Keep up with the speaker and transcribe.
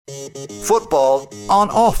Football on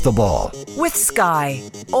Off the Ball. With Sky.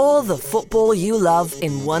 All the football you love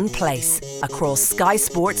in one place. Across Sky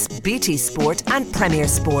Sports, BT Sport and Premier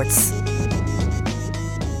Sports.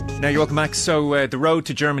 Now you're welcome back. So the road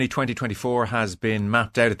to Germany 2024 has been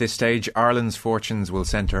mapped out at this stage. Ireland's fortunes will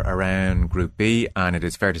centre around Group B, and it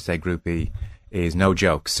is fair to say Group B is no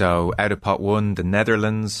joke. So out of pot 1, the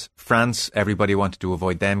Netherlands, France, everybody wanted to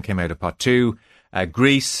avoid them, came out of pot 2.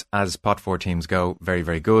 Greece, as pot 4 teams go, very,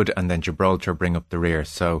 very good. And then Gibraltar bring up the rear.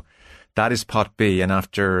 So that is pot B. And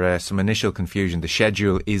after some initial confusion, the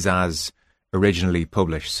schedule is as originally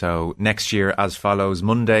published. So next year as follows: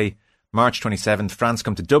 Monday, March 27th, France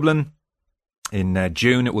come to Dublin. In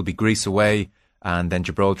June, it will be Greece away, and then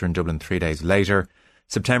Gibraltar and Dublin 3 days later.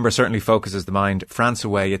 September certainly focuses the mind. France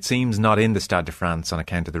away, it seems not in the Stade de France on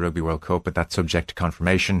account of the Rugby World Cup, but that's subject to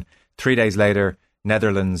confirmation. 3 days later,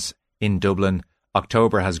 Netherlands in Dublin.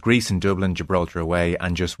 October has Greece in Dublin, Gibraltar away,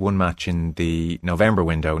 and just one match in the November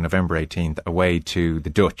window, November 18th, away to the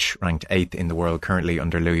Dutch, ranked 8th in the world currently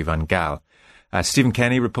under Louis van Gaal. Stephen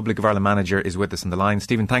Kenny, Republic of Ireland manager, is with us on the line.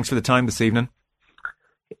 Stephen, thanks for the time this evening.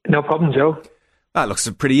 No problem, Joe. That looks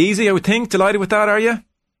pretty easy, I would think. Delighted with that, are you?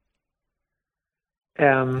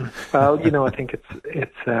 Well, I think it's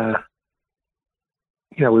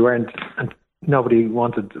we weren't, and nobody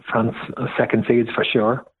wanted France as second seeds for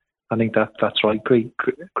sure. I think that's right. Greece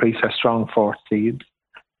are strong fourth seeds,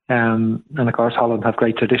 and of course Holland have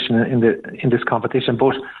great tradition in this competition.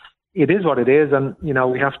 But it is what it is, and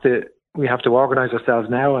we have to organise ourselves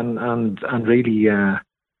now and really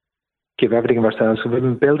give everything of ourselves. So we've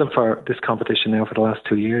been building for this competition now for the last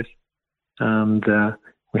 2 years, and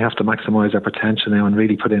we have to maximise our potential now and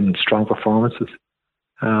really put in strong performances.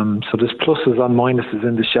 So there's pluses and minuses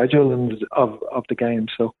in the schedule and of the game.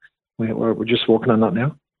 So we're just working on that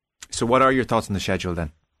now. So what are your thoughts on the schedule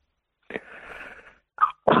then?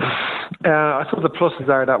 I suppose the pluses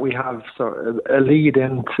are that we have sort of a lead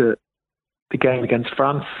into the game against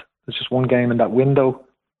France. There's just one game in that window.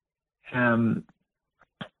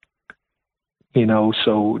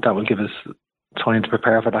 So that will give us time to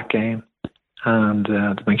prepare for that game and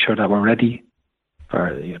to make sure that we're ready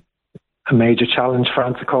for a major challenge.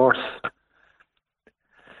 France, of course,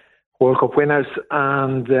 World Cup winners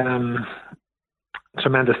and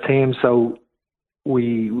tremendous team. So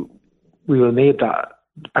we will need that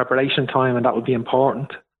preparation time, and that will be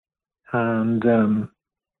important. And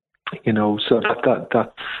so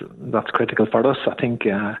that's critical for us. I think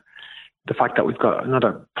the fact that we've got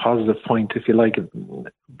another positive point, if you like,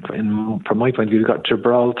 from my point of view, we've got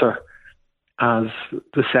Gibraltar as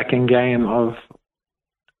the second game of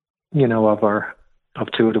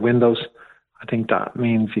two of the windows. I think that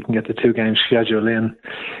means you can get the 2 games schedule in.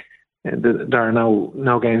 There are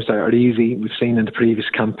no games that are easy. We've seen in the previous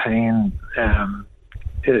campaign,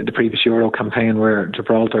 the previous Euro campaign, where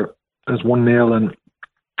Gibraltar was 1-0 and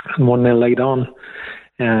 1-0 late on,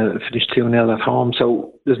 finished 2-0 at home.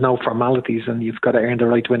 So there's no formalities, and you've got to earn the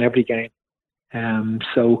right to win every game.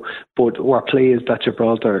 But we're pleased that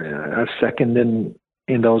Gibraltar are second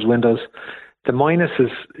in those windows. The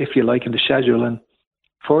minuses, if you like, in the schedule, and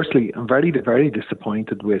firstly, I'm very, very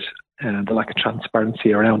disappointed with the lack of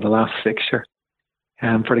transparency around the last fixture.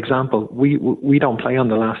 For example, we don't play on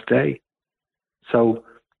the last day. So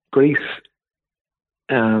Greece,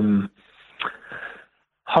 Holland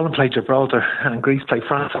play Gibraltar and Greece play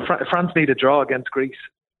France. France need a draw against Greece.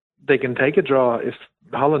 They can take a draw if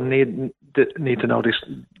Holland need to know this.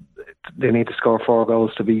 They need to score 4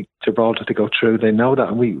 goals to beat Gibraltar to go through. They know that,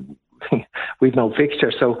 and we've no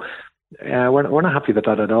fixture. So we're not happy with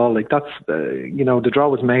that at all. Like that's the draw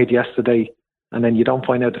was made yesterday, and then you don't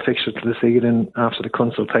find out the fixture to the evening after the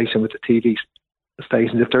consultation with the TV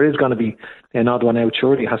stations. If there is going to be an odd one out,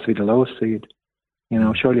 surely it has to be the lowest seed.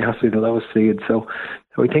 Surely it has to be the lowest seed. So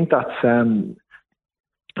we think that's the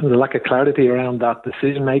lack of clarity around that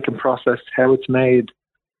decision making process, how it's made,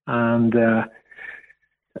 and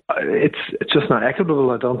it's just not equitable,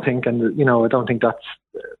 I don't think, and I don't think that's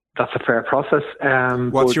a fair process.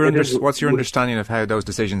 What's your understanding of how those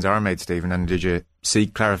decisions are made, Stephen? And did you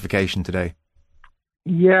seek clarification today?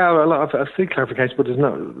 Yeah, well, I've seen clarification, but there's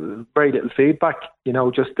very little feedback.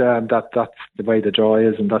 Just that's the way the draw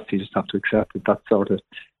is, and you just have to accept it. That's sort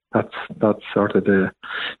of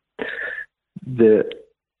the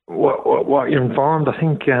what you're informed. I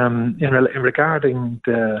think in regarding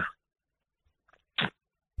the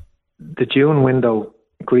June window,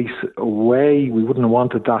 Greece away, we wouldn't have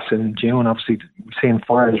wanted that in June. Obviously, we've seen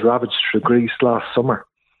fires ravage through Greece last summer,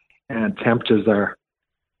 and temperatures are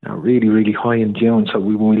really, really high in June. So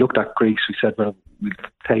when we looked at Greece, we said, well, we'll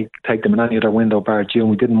take them in any other window bar June.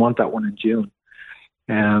 We didn't want that one in June.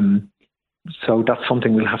 So that's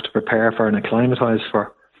something we'll have to prepare for and acclimatise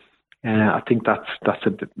for. I think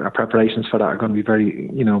our preparations for that are going to be very,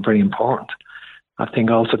 very important. I think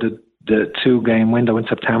also the 2-game window in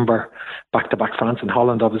September, back-to-back France and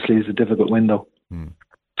Holland, obviously is a difficult window.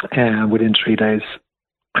 Within 3 days,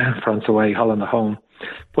 France away, Holland at home.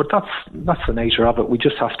 But that's the nature of it. We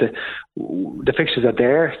just have to. The fixtures are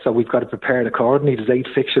there, so we've got to prepare it accordingly. There's 8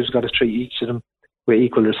 fixtures. We've got to treat each of them with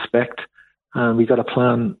equal respect, and we've got to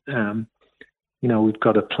plan. We've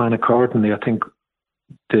got to plan accordingly. I think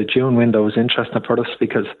the June window is interesting for us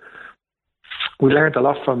because we learned a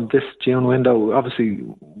lot from this June window. Obviously,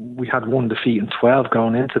 we had 1 defeat in 12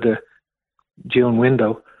 going into the June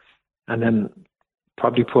window, and then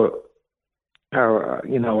probably put our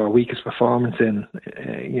weakest performance in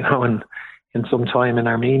some time in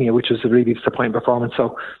Armenia, which was a really disappointing performance.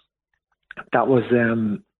 So that was,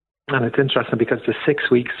 and it's interesting because there's 6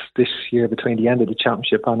 weeks this year between the end of the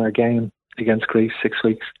championship and our game against Greece, 6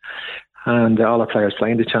 weeks, and all our players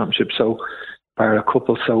playing the championship. So, bar a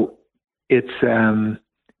couple. So it's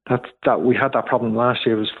that we had that problem last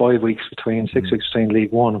year. It was 5 weeks between 6 weeks between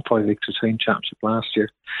League One and 5 weeks between championship last year.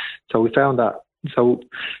 So we found that. So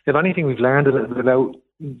if anything, we've learned a little bit about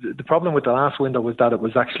the problem with the last window was that it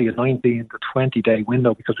was actually a 19 to 20 day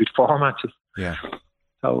window because we'd 4 matches. Yeah.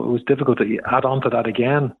 So it was difficult to add on to that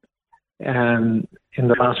again in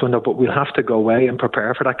the last window. But we'll have to go away and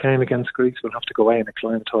prepare for that game against Greece. We'll have to go away and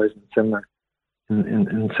acclimatise in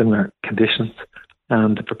similar conditions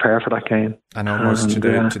and to prepare for that game. And almost to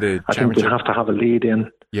the I think we'll have to have a lead in.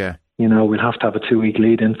 Yeah. We'll have to have a 2-week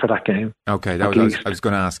lead in for that game. Okay, I was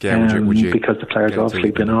going to ask. Yeah, would you? Because the players obviously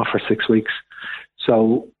been off for 6 weeks,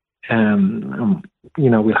 so we'll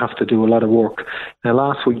have to do a lot of work. Now,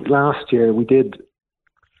 last year we did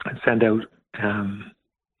send out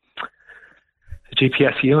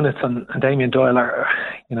GPS units, and Damien Doyle, our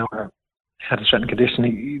head of strength and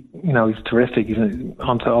conditioning. He's terrific. He's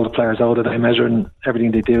onto all the players all the day, measuring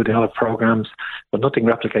everything they do. They all have programs, but nothing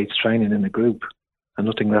replicates training in a group. And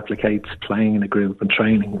nothing replicates playing in a group and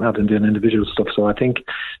training rather than doing individual stuff. So I think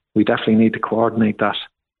we definitely need to coordinate that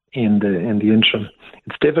in the interim.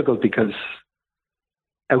 It's difficult because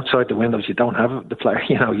outside the windows you don't have the player.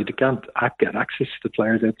 You can't get access to the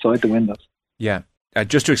players outside the windows. Yeah.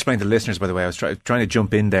 Just to explain to listeners, by the way, I was trying to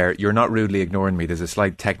jump in there. You're not rudely ignoring me. There's a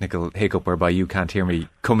slight technical hiccup whereby you can't hear me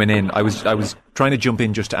coming in. I was trying to jump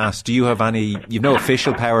in just to ask, do you have any? You've no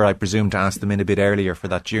official power, I presume, to ask them in a bit earlier for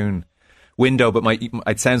that June window, but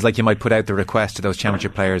it sounds like you might put out the request to those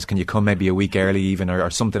championship players. Can you come maybe a week early even, or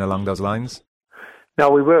something along those lines? No,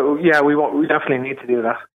 we will. Yeah, we definitely need to do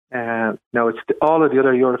that. No, it's all of the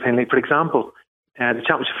other European league. For example, the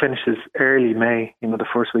championship finishes early May, the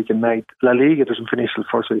first week in May. La Liga doesn't finish till the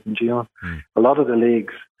first week in June. A lot of the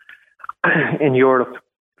leagues in Europe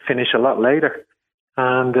finish a lot later.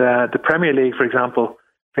 And the Premier League, for example,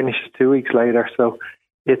 finishes 2 weeks later. So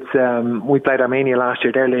it's we played Armenia last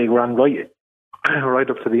year. Their league ran right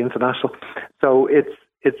up to the international. So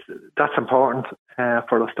that's important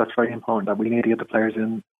for us. That's very important that we need to get the players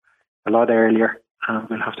in a lot earlier, and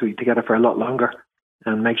we'll have to be together for a lot longer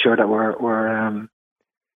and make sure that we're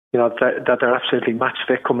that they're absolutely match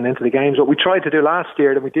fit coming into the games. What we tried to do last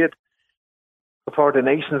year, and we did before the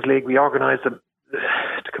Nations League, we organised them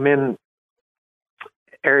to come in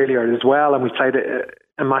earlier as well, and we played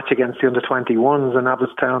a match against the under-21s in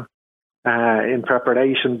Abbottstown in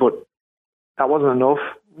preparation, but that wasn't enough.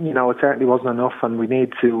 It certainly wasn't enough, and we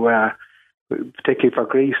need to, particularly for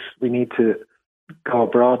Greece, we need to go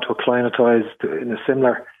abroad to acclimatise in a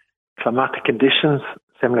similar climatic conditions,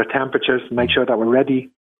 similar temperatures, make sure that we're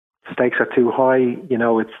ready. Stakes are too high.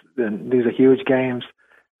 These are huge games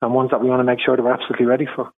and ones that we want to make sure that we're absolutely ready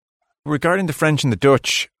for. Regarding the French and the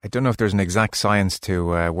Dutch, I don't know if there's an exact science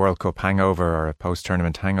to a World Cup hangover or a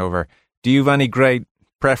post-tournament hangover. Do you have any great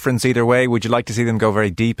preference either way? Would you like to see them go very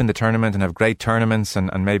deep in the tournament and have great tournaments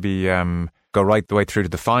and maybe go right the way through to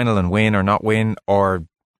the final and win or not win? Or,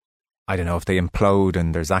 I don't know, if they implode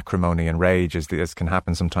and there's acrimony and rage, as can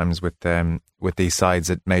happen sometimes with these sides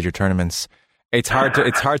at major tournaments. It's hard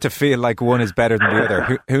to feel like one is better than the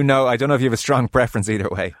other. Who knows? I don't know if you have a strong preference either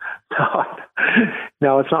way.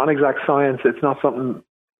 No, it's not an exact science. It's not something.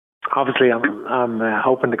 Obviously, I'm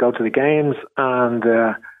hoping to go to the games, and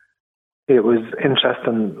it was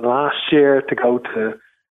interesting last year to go to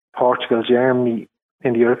Portugal, Germany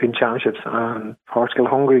in the European Championships, and Portugal,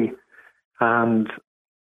 Hungary, and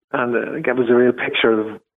it was a real picture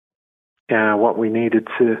of what we needed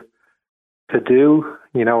to do,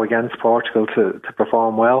 against Portugal to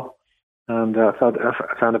perform well, and I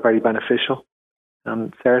found it very beneficial.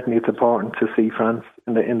 And certainly it's important to see France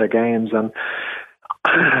in the games. And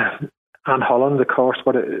and Holland, of course.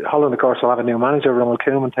 But Holland, of course, will have a new manager. Ronald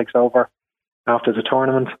Koeman takes over after the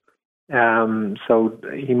tournament. So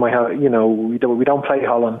he might have, we don't play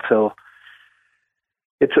Holland till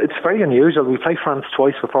it's very unusual. We play France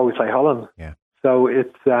twice before we play Holland. Yeah. So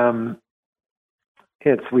it's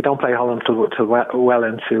we don't play Holland till well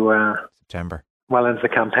into September. Well into the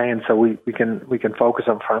campaign, so we can focus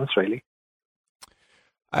on France really.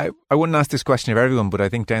 I wouldn't ask this question of everyone, but I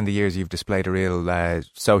think down the years you've displayed a real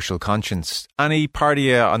social conscience. Any part of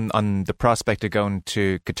you on the prospect of going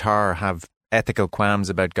to Qatar have ethical qualms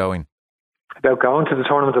about going? About going to the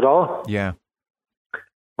tournament at all? Yeah.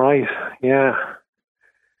 Right, yeah.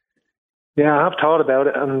 Yeah, I have thought about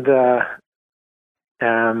it, and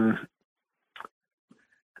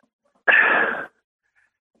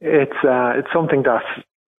it's something that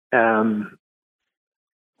I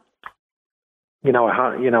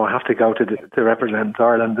have to go to represent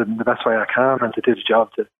Ireland in the best way I can and to do the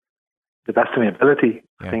job to the best of my ability.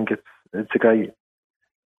 Yeah. I think it's a great,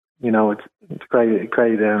 it's a great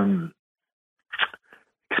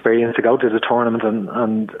experience to go to the tournament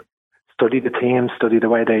and study the team, study the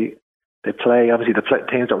way they play. Obviously, the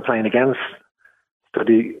teams that we're playing against,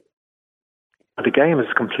 study. The game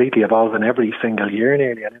is completely evolving every single year,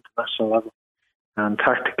 nearly at international level, and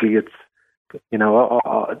tactically, it's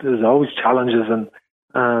there's always challenges, and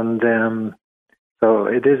so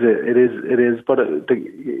it is. But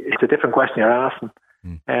it's a different question you're asking.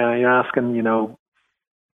 You're asking,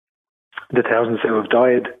 the thousands who have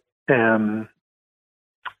died in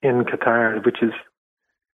Qatar, which is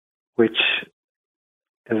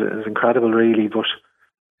incredible, really. But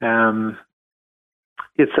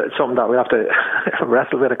it's something that we have to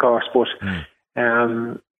wrestle with, of course. But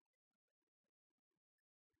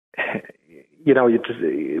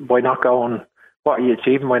by not going, what are you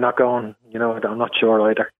achieving by not going? I'm not sure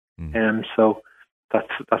either. So that's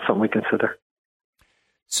something we consider.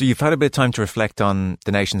 So you've had a bit of time to reflect on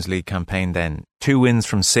the Nations League campaign then. 2 wins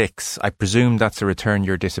from 6. I presume that's a return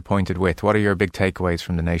you're disappointed with. What are your big takeaways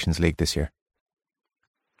from the Nations League this year?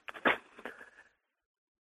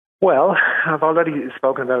 Well, I've already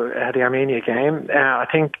spoken about the Armenia game. I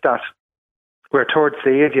think that we're third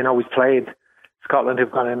seed. We've played Scotland,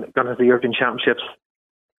 who've gone into the European Championships.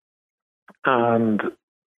 And,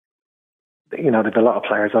 there's a lot of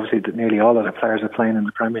players. Obviously, nearly all of the players are playing in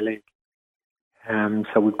the Premier League.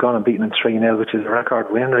 So we've gone and beaten them 3-0, which is a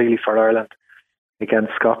record win, really, for Ireland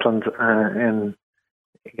against Scotland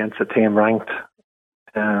against a team ranked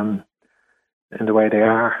in the way they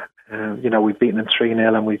are. We've beaten them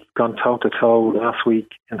 3-0, and we've gone toe-to-toe last week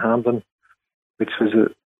in Hampden, which was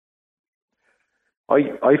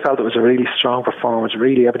I felt it was a really strong performance.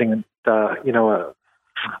 Really, everything the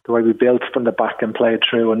way we built from the back and played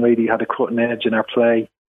through, and really had a cutting edge in our play.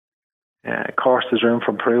 Of course, there's room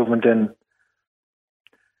for improvement in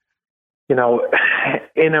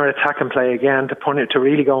our attack and play again to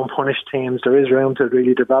really go and punish teams. There is room to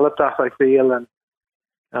really develop that, I feel,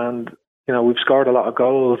 and we've scored a lot of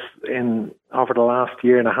goals over the last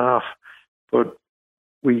year and a half, but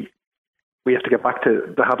we have to get back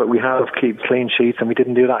to the habit we have of keep clean sheets, and we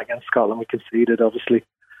didn't do that against Scotland. We conceded, obviously,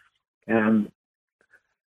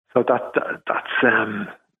 so that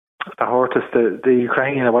hurt us. The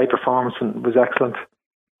Ukrainian away performance was excellent.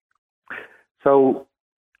 So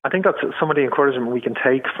I think that's some of the encouragement we can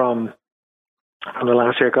take from the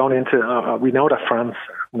last year going into. We know that France,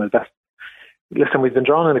 one of the best. Listen, we've been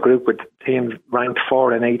drawn in a group with teams ranked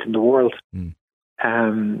 4 and 8 in the world.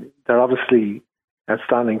 They're obviously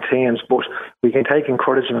outstanding teams, but we can take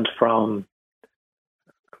encouragement from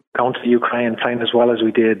going to the Ukraine, playing as well as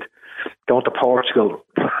we did, going to Portugal,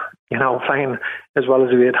 playing as well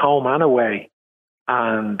as we did home and away,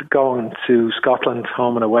 and going to Scotland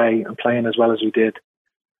home and away and playing as well as we did.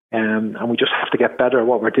 And we just have to get better at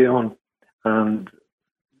what we're doing, and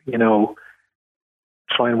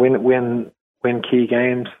try and win key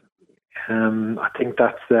games. I think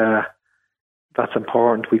that's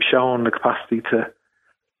important. We've shown the capacity to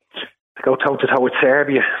go toe to toe with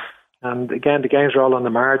Serbia, and again, the games are all on the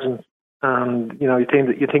margins. And you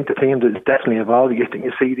think the team is definitely evolving. You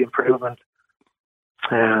see the improvement.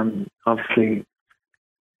 Obviously,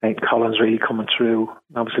 Nate Collins really coming through.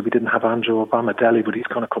 Obviously, we didn't have Andrew Obama-Deli, but he's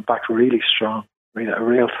going to come back really strong. Really, a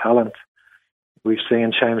real talent. We've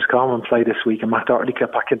seen James Coleman play this week, and Matt Doherty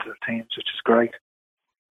get back into the teams, which is great.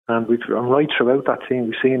 And right throughout that team,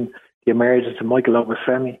 we've seen the emergence of Michael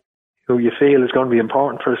Obafemi, who you feel is going to be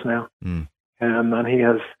important for us now. And he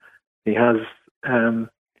has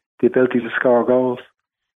the ability to score goals.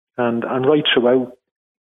 And right throughout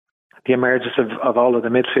the emergence of all of the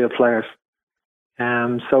midfield players,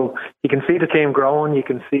 So you can see the team growing, you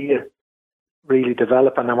can see it really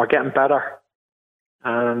developing, and we're getting better.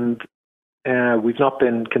 And we've not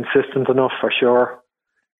been consistent enough for sure.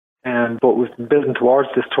 But we've been building towards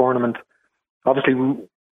this tournament. Obviously, in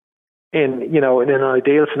an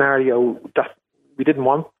ideal scenario, that we didn't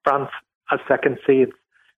want France as second seeds,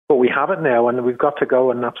 but we have it now, and we've got to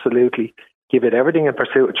go and absolutely give it everything in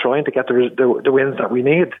pursuit of trying to get the wins that we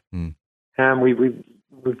need. That's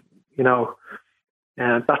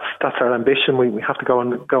our ambition. We have to go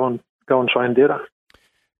and try and do that.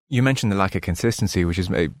 You mentioned the lack of consistency, which is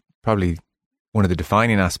probably one of the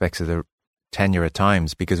defining aspects of the tenure at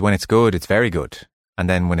times, because when it's good, it's very good. And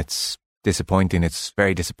then when it's disappointing, it's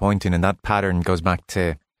very disappointing. And that pattern goes back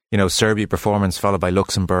to, Serbia performance followed by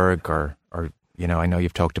Luxembourg or I know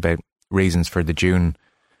you've talked about reasons for the June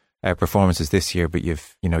performances this year, but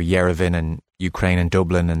you've, Yerevan and Ukraine and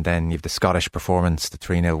Dublin, and then you've the Scottish performance, the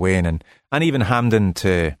 3-0 win, and even Hamden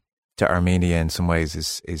to Armenia in some ways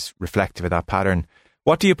is reflective of that pattern.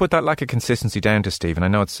 What do you put that lack of consistency down to, Stephen? I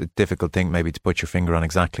know it's a difficult thing maybe to put your finger on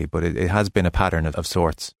exactly, but it has been a pattern of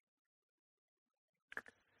sorts.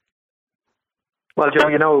 Well,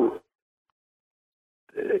 Joe,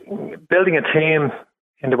 building a team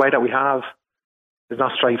in the way that we have is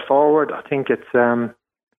not straightforward. I think it's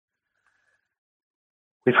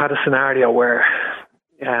we've had a scenario where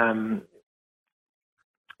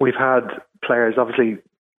we've had players obviously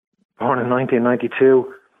born in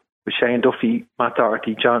 1992 with Shane Duffy, Matt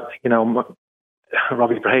Doherty, John,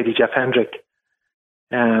 Robbie Brady, Jeff Hendrick,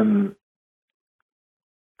 and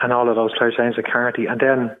all of those players, James McCarthy, and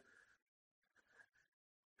then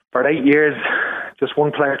for 8 years, just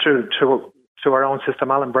one player through our own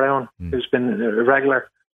system, Alan Brown, who's been a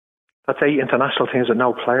regular. That's 8 international teams with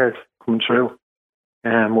no players coming through.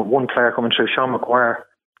 With one player coming through, Sean McGuire,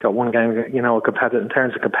 got one game, in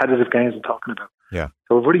terms of competitive games I'm talking about. Yeah.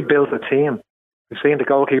 So we've really built a team. We've seen the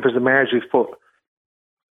goalkeepers emerge. We've put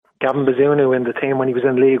Gavin Bazunu in the team when he was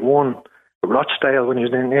in League One with Rochdale, when he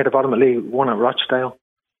was near the bottom of League One at Rochdale.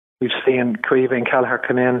 We've seen Cueva and Kelleher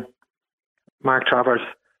come in, Mark Travers.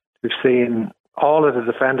 We've seen all of the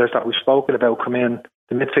defenders that we've spoken about come in,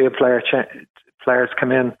 the midfield players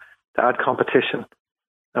come in to add competition.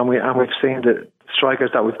 And we've seen the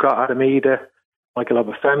strikers that we've got, Adam Ida, Michael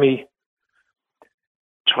Obafemi,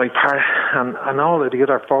 Troy Parr, and all of the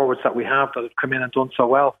other forwards that we have that have come in and done so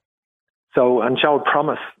well. So, and showed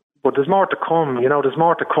promise. But there's more to come, there's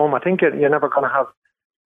more to come. I think you're never going to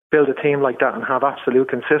build a team like that and have absolute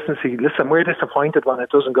consistency. Listen, we're disappointed when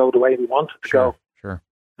it doesn't go the way we want it to go. Sure.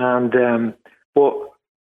 And, but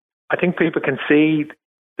I think people can see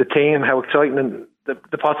the team, how exciting and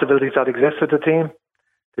the possibilities that exist with the team.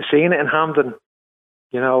 They've seen it in Hamden,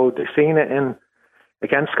 they've seen it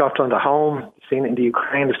against Scotland at home, they've seen it in the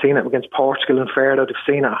Ukraine, they've seen it against Portugal in Ferdo, they've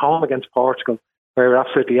seen it at home against Portugal, where we're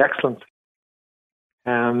absolutely excellent.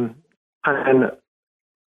 And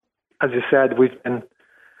as you said, we've been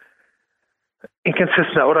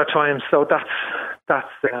inconsistent at other times, so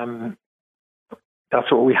that's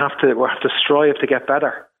what we have to strive to get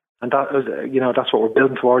better. And that is, that's what we're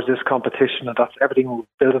building towards this competition, and that's everything we're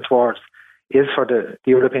building towards is for the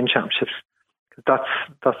European Championships. That's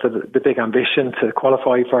the big ambition, to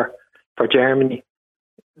qualify for Germany.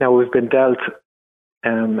 Now we've been dealt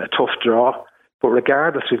a tough draw, but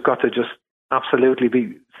regardless, we've got to just absolutely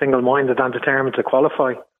be single-minded and determined to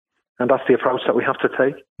qualify, and that's the approach that we have to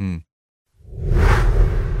take.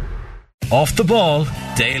 Off the Ball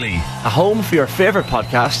Daily. A home for your favourite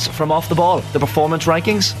podcasts from Off the Ball. The performance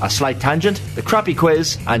rankings, a slight tangent, the crappy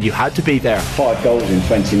quiz, and you had to be there. 5 goals in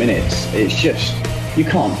 20 minutes. It's just, you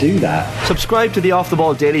can't do that. Subscribe to the Off the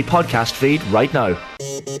Ball Daily podcast feed right now.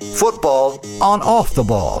 Football on Off the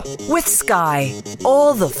Ball. With Sky.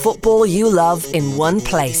 All the football you love in one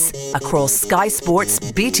place. Across Sky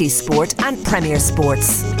Sports, BT Sport and Premier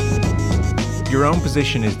Sports. Your own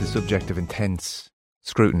position is the subject of intense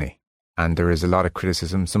scrutiny. And there is a lot of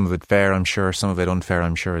criticism, some of it fair, I'm sure, some of it unfair,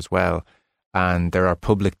 I'm sure, as well. And there are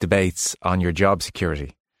public debates on your job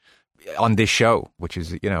security on this show, which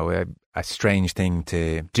is, a strange thing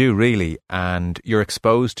to do, really. And you're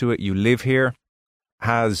exposed to it. You live here.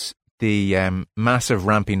 Has the massive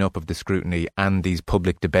ramping up of the scrutiny and these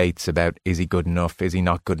public debates about, is he good enough? Is he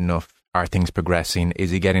not good enough? Are things progressing?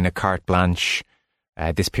 Is he getting a carte blanche?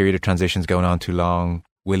 This period of transition is going on too long.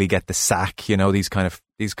 Will he get the sack? These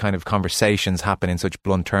kind of conversations happen in such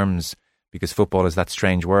blunt terms because football is that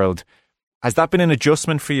strange world. Has that been an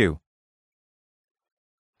adjustment for you?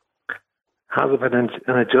 Has it been an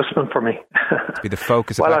adjustment for me? To be the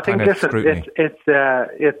focus of well, that I think kind of scrutiny. It's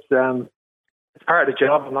part of the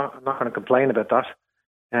job. I'm not going to complain about that.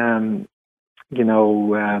 it's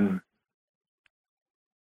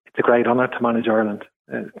a great honour to manage Ireland.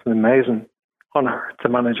 It's an amazing honour to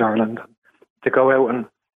manage Ireland. To go out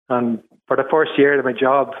and for the first year of my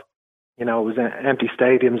job, it was empty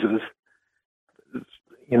stadiums.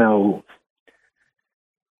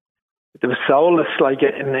 It was soulless, like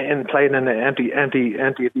in playing in the empty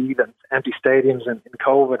events, empty stadiums in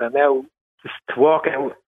COVID. And now just to walk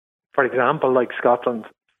out, for example, like Scotland,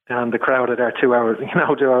 and the crowd are there 2 hours,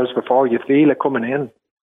 2 hours before, you feel it coming in,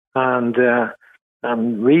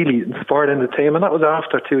 and really supporting the team. And that was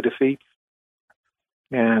after 2 defeats,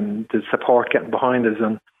 and the support getting behind us,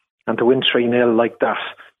 and to win 3-0 like that,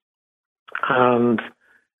 and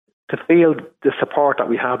to feel the support that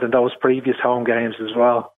we had in those previous home games as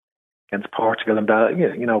well, against Portugal and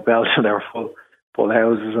Belgium, they were full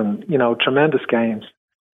houses, and tremendous games.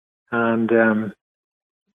 And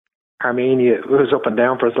Armenia, it was up and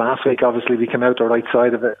down for us last week. Obviously, we came out the right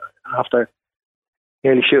side of it after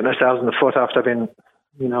nearly shooting ourselves in the foot after being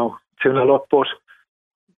 2-0 up. But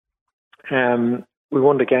we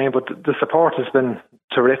won the game. But the support has been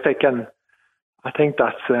terrific, and I think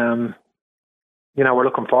that's we're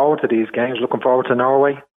looking forward to these games. Looking forward to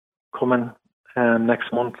Norway coming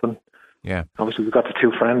next month, and obviously we've got the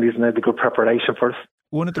 2 friendlies, and they'd be good preparation for us.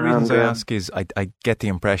 One of the reasons I ask is I get the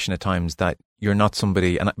impression at times that you're not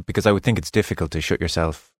somebody, because I would think it's difficult to shut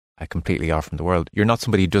yourself completely off from the world. You're not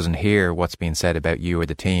somebody who doesn't hear what's being said about you or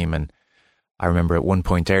the team. And I remember at one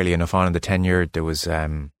point early enough on in the tenure, there was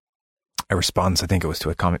a response, I think it was to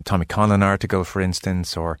a Tommy Conlon article, for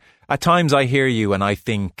instance, or at times I hear you and I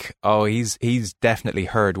think, he's definitely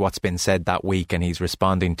heard what's been said that week and he's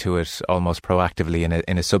responding to it almost proactively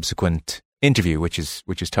in a subsequent interview, which is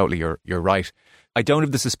totally you're right. I don't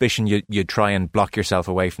have the suspicion you try and block yourself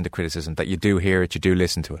away from the criticism, that you do hear it, you do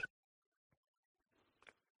listen to it.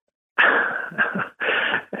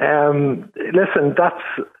 Listen, that's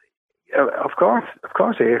of course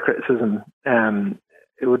I hear criticism.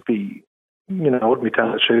 It would be, I wouldn't be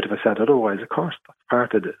telling the truth if I said otherwise. Of course, that's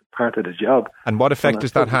part of the job. And what effect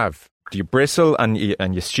does that have? Do you bristle and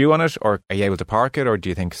you stew on it, or are you able to park it, or do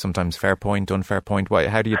you think sometimes fair point, unfair point?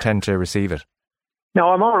 How do you tend to receive it? No,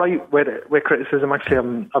 I'm all right with criticism.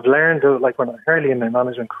 Actually, I've learned, like when early in my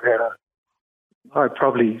management career, I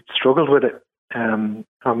probably struggled with it. I'm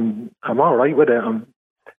all right with it.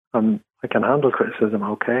 I can handle criticism,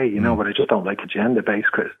 okay, but I just don't like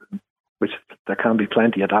agenda-based criticism, which there can be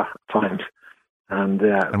plenty of that at times. And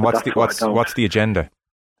what's the agenda?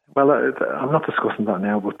 Well, I'm not discussing that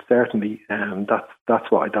now, but certainly that's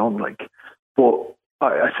what I don't like. But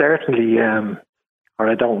I certainly or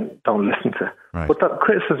I don't listen to. Right. But that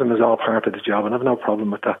criticism is all part of the job, and I've no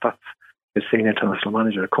problem with that. That's a senior international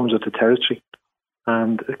manager. It comes with the territory,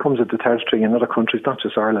 and it comes with the territory in other countries, not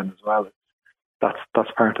just Ireland as well. That's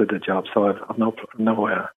part of the job. So I've no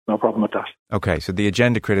problem with that. Okay, so the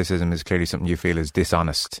agenda criticism is clearly something you feel is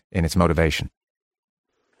dishonest in its motivation.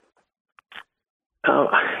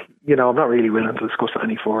 I'm not really willing to discuss it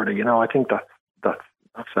any further. I think that's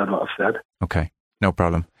I've said what I've said. Okay, no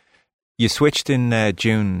problem. You switched in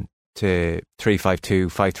June to 3-5-2,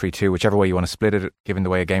 5-3-2, whichever way you want to split it, given the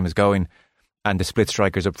way a game is going, and the split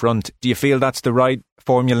strikers up front. Do you feel that's the right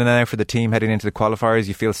formula now for the team heading into the qualifiers?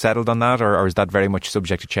 You feel settled on that, or is that very much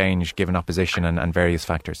subject to change given opposition and various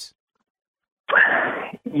factors?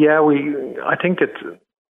 Yeah, I think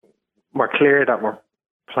we're clear that we're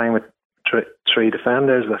playing with 3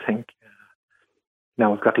 defenders. I think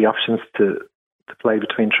now we've got the options to play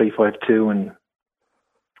between 3-5-2 and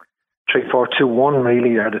 3-4-2-1.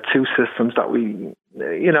 really are the 2 systems that we,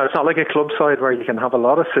 it's not like a club side where you can have a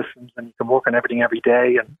lot of systems and you can work on everything every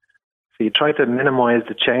day, and so you try to minimise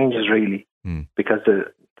the changes really, because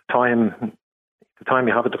the time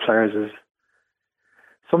you have with the players is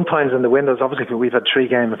sometimes in the windows. Obviously, we've had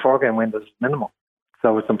 3-game and 4-game windows minimal,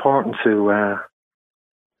 so it's important to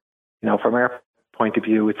from our point of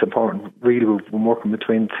view, it's important really. We've been working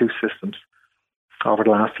between 2 systems over the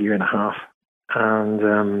last year and a half,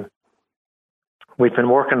 and we've been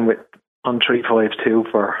working on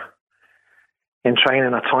 3-5-2 in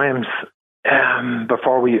training at times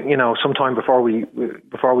before we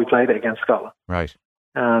played it against Scotland. Right.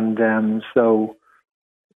 And so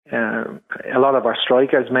a lot of our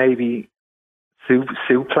strikers maybe suit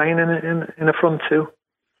playing in a front 2.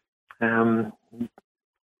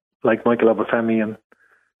 Like Michael Obafemi and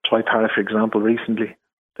Troy Parrott, for example, recently.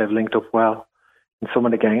 They've linked up well in some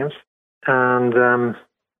of the games. And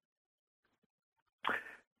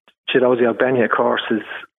Chidozie Ogbene, of course, is,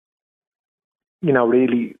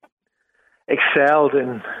 really excelled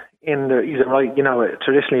in the. He's a right,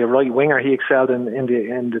 traditionally a right winger. He excelled in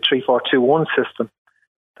the 3-4-2-1 system,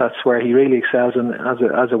 That's where he really excels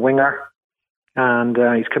as a winger. And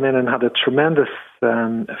he's come in and had a tremendous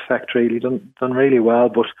effect, really. Done really well,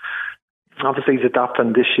 but obviously he's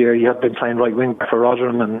adapting this year. He had been playing right wing back for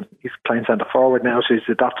Rotherham, and he's playing centre forward now, so he's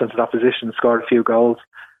adapting to that position and scored a few goals.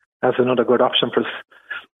 That's another good option for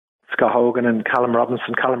Scott Hogan and Callum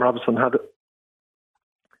Robinson. Callum Robinson had,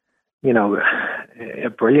 a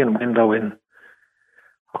brilliant window in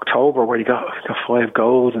October where he got 5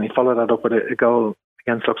 goals, and he followed that up with a goal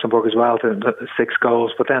against Luxembourg as well, to 6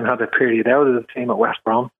 goals, but then had a period out of the team at West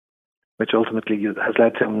Brom, which ultimately has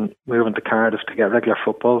led to him moving to Cardiff to get regular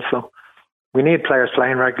football. So we need players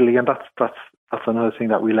playing regularly, and that's another thing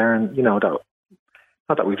that we learn. Not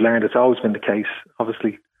that we've learned; it's always been the case.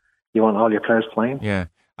 Obviously, you want all your players playing. Yeah,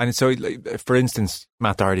 and so, for instance,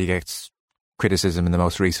 Matt Doherty gets criticism in the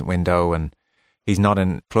most recent window, and he's not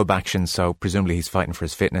in club action, so presumably he's fighting for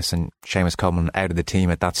his fitness. And Seamus Coleman out of the team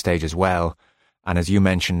at that stage as well. And as you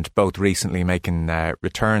mentioned, both recently making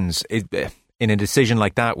returns. In a decision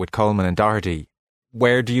like that with Coleman and Doherty,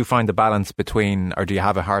 where do you find the balance between, or do you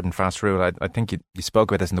have a hard and fast rule? I think you spoke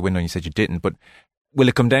about this in the window and you said you didn't, but will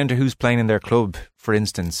it come down to who's playing in their club, for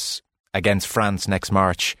instance, against France next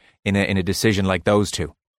March in a decision like those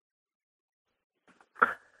two?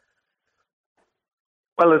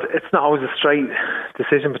 Well, it's not always a straight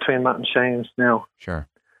decision between Matt and Seamus now. Sure.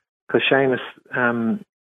 Because Seamus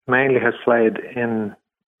mainly has played in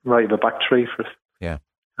right of a back three for us. Yeah.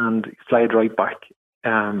 And he's played right back.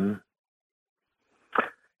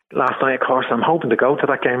 Last night, of course, I'm hoping to go to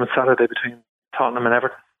that game on Saturday between Tottenham and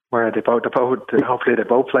Everton, where hopefully they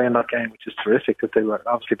both play in that game, which is terrific because they were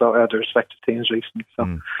obviously both out of their respective teams recently. So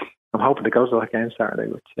I'm hoping to go to that game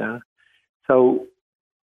Saturday.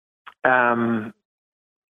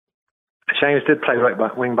 Seamus did play right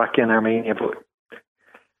back, wing back in Armenia, but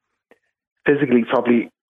physically probably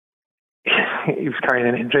he was carrying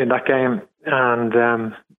an injury in that game,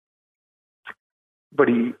 and but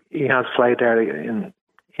he has played there in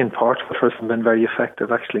Portugal for us and been very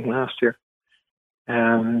effective actually last year.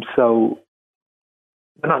 So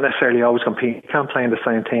they're not necessarily always competing. You can't play in the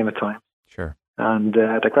same team at times. Sure. And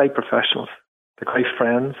they're great professionals. They're great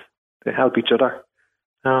friends. They help each other,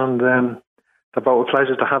 and they're both a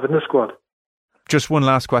pleasure to have in the squad. Just one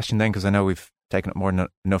last question then, because I know we've taken up more than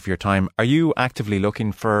enough of your time. Are you actively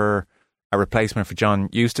looking for a replacement for John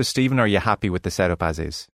Eustace, Stephen, or are you happy with the setup as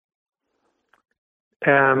is?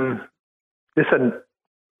 Listen,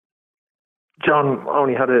 John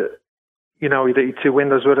only had he did 2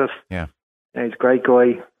 windows with us. Yeah. He's a great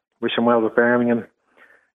guy. Wish him well with Birmingham.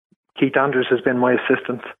 Keith Andrews has been my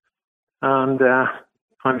assistant, and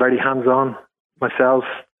I'm very hands-on myself.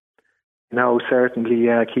 Certainly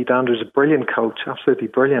Keith Andrews is a brilliant coach, absolutely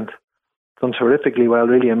brilliant. Done terrifically well,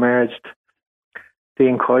 really emerged.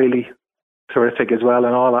 Dean Coyley, terrific as well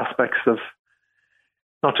in all aspects of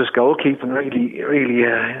not just goalkeeping, really,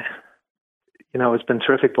 it's been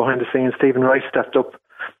terrific behind the scenes. Stephen Rice stepped up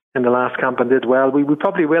in the last camp and did well. We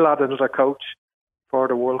probably will add another coach for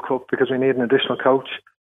the World Cup because we need an additional coach.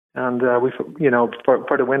 And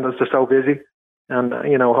for the windows, they're so busy. And,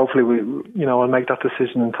 hopefully we'll make that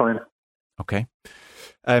decision in time. Okay.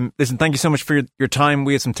 Listen, thank you so much for your time.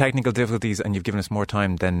 We had some technical difficulties and you've given us more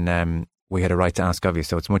time than we had a right to ask of you.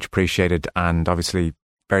 So it's much appreciated, and obviously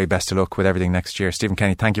very best of luck with everything next year. Stephen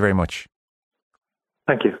Kenny, thank you very much.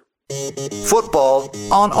 Thank you. Football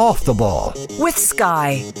on Off the Ball. With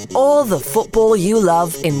Sky. All the football you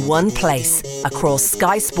love in one place. Across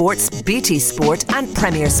Sky Sports, BT Sport and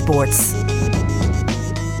Premier Sports.